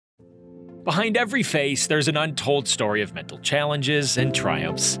Behind every face, there's an untold story of mental challenges and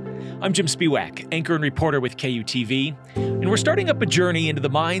triumphs. I'm Jim Spiewak, anchor and reporter with KUTV, and we're starting up a journey into the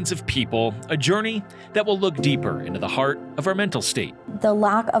minds of people, a journey that will look deeper into the heart of our mental state. The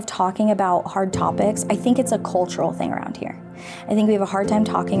lack of talking about hard topics, I think it's a cultural thing around here. I think we have a hard time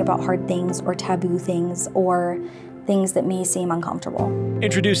talking about hard things or taboo things or things that may seem uncomfortable.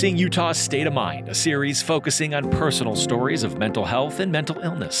 Introducing Utah's State of Mind, a series focusing on personal stories of mental health and mental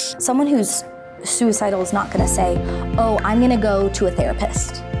illness. Someone who's suicidal is not going to say, oh, I'm going to go to a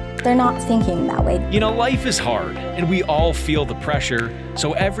therapist. They're not thinking that way. You know, life is hard, and we all feel the pressure,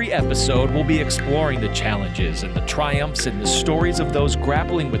 so every episode we'll be exploring the challenges and the triumphs and the stories of those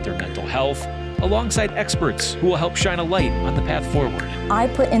grappling with their mental health, alongside experts who will help shine a light on the path forward. I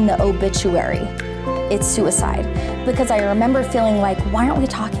put in the obituary, it's suicide, because I remember feeling like, why aren't we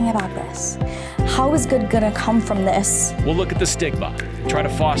talking about this? How is good gonna come from this? We'll look at the stigma, try to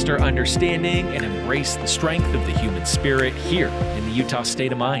foster understanding and embrace the strength of the human spirit here in the Utah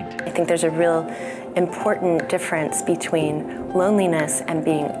State of Mind. I think there's a real important difference between loneliness and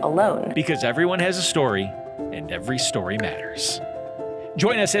being alone. Because everyone has a story, and every story matters.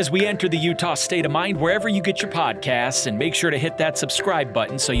 Join us as we enter the Utah State of Mind wherever you get your podcasts, and make sure to hit that subscribe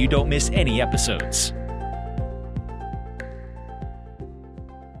button so you don't miss any episodes.